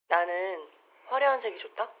화려한 색이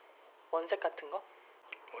좋다? 원색 같은 거?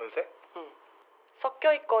 원색? 응.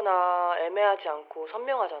 섞여 있거나 애매하지 않고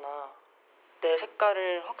선명하잖아. 내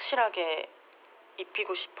색깔을 확실하게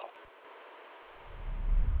입히고 싶어.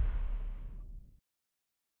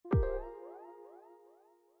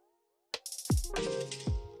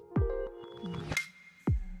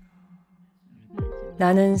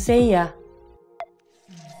 나는 세이야.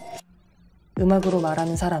 음악으로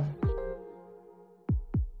말하는 사람.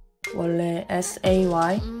 원래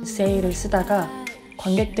SAAY, Saay를 쓰다가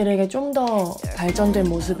관객들에게 좀 더 발전된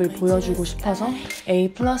모습을 보여주고 싶어서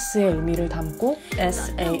A+의 의미를 담고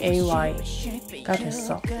SAAY가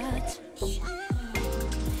됐어.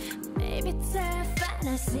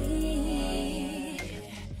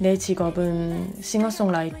 내 직업은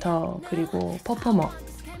싱어송라이터 그리고 퍼포머.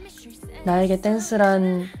 나에게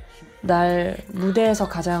댄스란 날 무대에서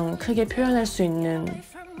가장 크게 표현할 수 있는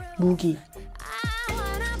무기.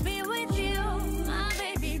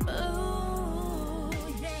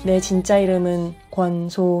 내 진짜 이름은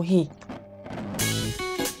권소희.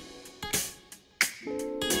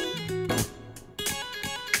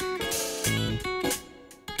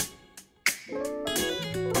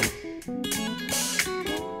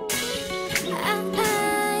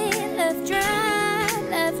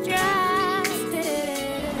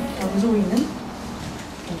 권소희는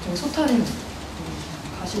되게 소탈해요.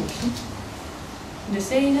 가시 없이. 근데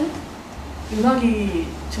세이는 음악이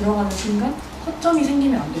들어가는 순간 허점이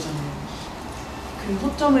생기면 안 되잖아요. 그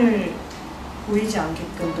허점을 보이지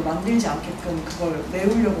않게끔 또 만들지 않게끔 그걸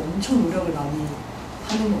메우려고 엄청 노력을 많이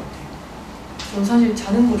하는 것 같아요. 전 사실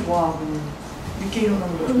자는 거 좋아하고 늦게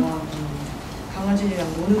일어나는 거 좋아하고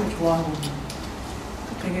강아지랑 노는 거 좋아하고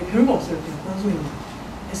되게 별거 없어요. 그냥 권소희는.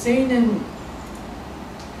 세이는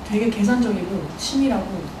되게 계산적이고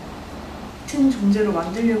치밀하고 같은 존재로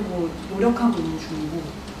만들려고 노력하고 있는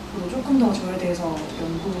중이고 그리고 조금 더 저에 대해서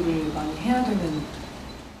연구를 많이 해야 되는.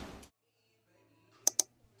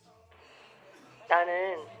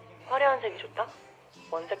 나는 화려한 색이 좋다?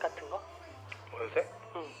 원색 같은 거? 원색?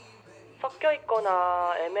 응. 섞여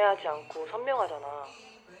있거나 애매하지 않고 선명하잖아.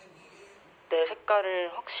 내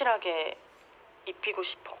색깔을 확실하게 입히고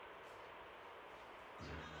싶어.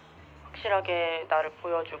 확실하게 나를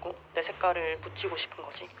보여주고 내 색깔을 붙이고 싶은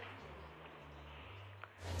거지.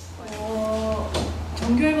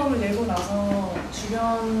 정규 앨범을 내고 나서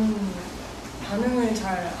주변 반응을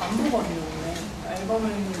잘 안 보거든요. 원래. 앨범을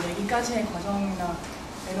내기까지의 과정이나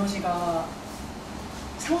에너지가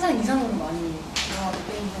상상 이상으로 많이 들어가기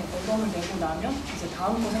때문에 앨범을 내고 나면 이제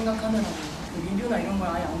다음 거 생각하느라고 리뷰나 이런 걸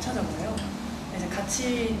아예 안 찾아봐요. 이제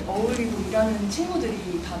같이 어울리고 일하는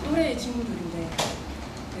친구들이 다 또래 친구들인데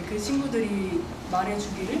그 친구들이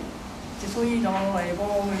말해주기를 이제 소위 너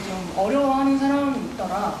앨범을 좀 어려워하는 사람이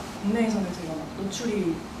있더라. 국내에서는 제가 막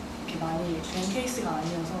노출이 이렇게 많이 된 케이스가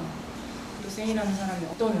아니어서 또 세이라는 사람이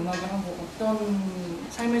어떤 음악을 하고 어떤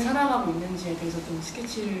삶을 살아가고 있는지에 대해서 좀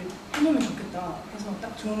스케치를 해놓으면 좋겠다 해서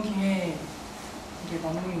딱 좋은 기회에 이게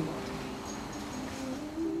맞는 것 같아요.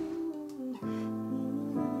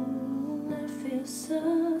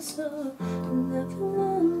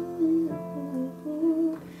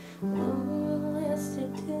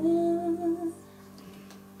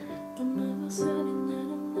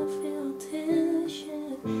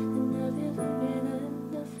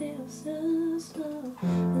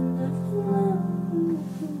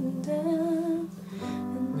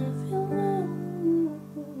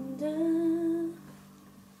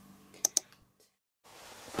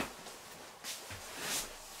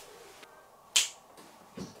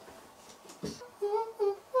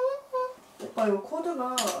 오빠 이거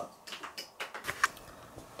코드가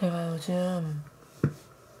내가 요즘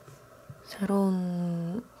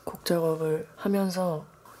새로운 곡 작업을 하면서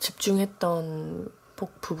집중했던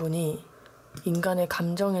부분이 인간의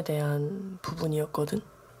감정에 대한 부분이었거든.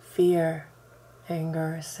 Fear,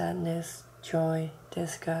 anger, sadness, joy,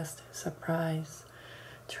 disgust, surprise,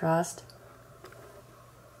 trust,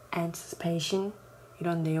 anticipation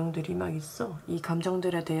이런 내용들이 막 있어. 이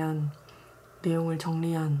감정들에 대한 내용을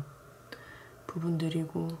정리한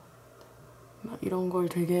부분들이고 막 이런 걸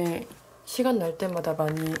되게 시간 날 때마다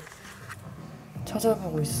많이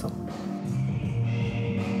찾아보고 있어.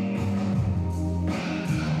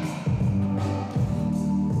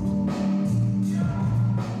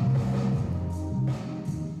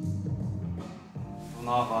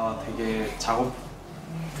 누나가 되게 작업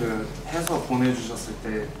해서 보내주셨을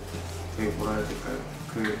때 되게 뭐라 해야 될까요?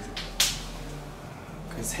 그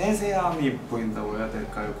세세함이 보인다고 해야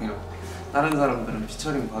될까요? 그냥 다른 사람들은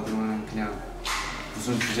피처링 받으면 그냥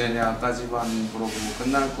무슨 주제냐까지만 물어보고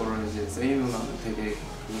끝날 거를 이제 세이 누나는 되게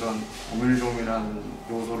그런 오밀조밀한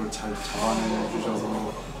요소를 잘 잡아내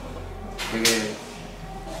주셔서 되게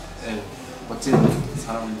네, 멋진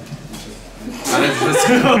사람이셨어요.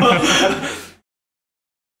 잘해주셨어요.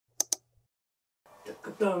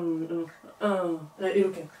 그다음 네,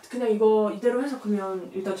 이렇게 그냥 이거 이대로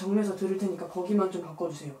해석하면 일단 정리해서 들을 테니까 거기만 좀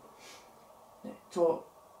바꿔주세요. 네, 저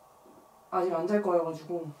아직 안 잘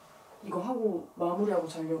거여가지고 이거 하고 마무리하고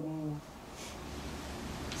자려고.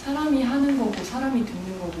 사람이 하는 거고 사람이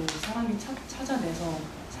듣는 거고 사람이 찾아내서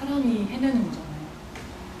사람이 해내는 거잖아요.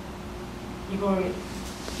 이걸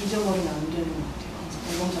잊어버리면 안 되는 것 같아요. 항상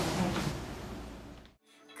앨범 작업할 때.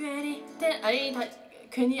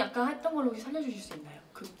 괜히 아까 했던 걸로 혹시 살려주실 수 있나요?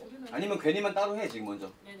 아니면 괜히만 따로 해 지금 먼저.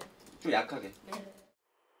 네네. 좀 약하게. 네.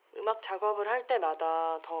 음악 작업을 할 때마다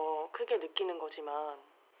더 크게 느끼는 거지만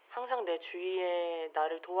항상 내 주위에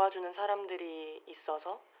나를 도와주는 사람들이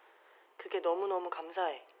있어서 그게 너무너무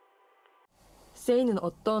감사해. 세이는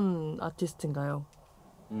어떤 아티스트인가요?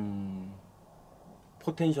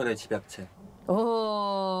 포텐셜의 집약체.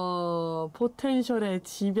 포텐셜의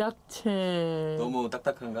집약체. 너무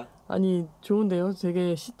딱딱한가? 아니 좋은데요?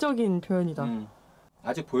 되게 시적인 표현이다.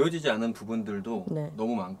 아직 보여지지 않은 부분들도 네.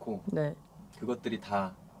 너무 많고 네. 그것들이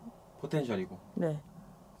다 포텐셜이고 네.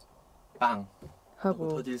 빵! 하고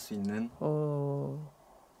터질 수 있는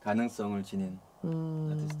가능성을 지닌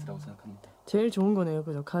아티스트라고 생각합니다. 제일 좋은 거네요.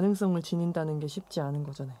 그죠? 가능성을 지닌다는 게 쉽지 않은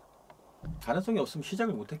거잖아요. 가능성이 없으면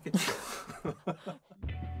시작을 못 했겠죠.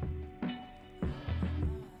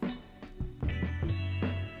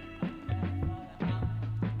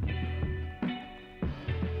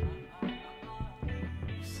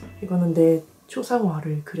 이거는 내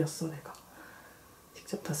초상화를 그렸어. 내가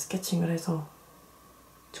직접 다 스케칭을 해서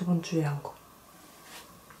저번 주에 한 거.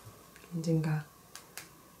 언젠가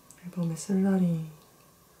앨범에 쓸 날이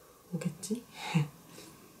오겠지?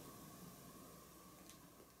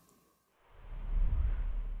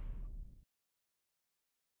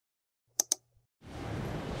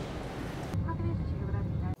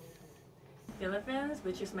 Elephants,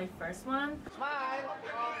 which is my first one.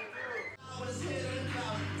 Smile.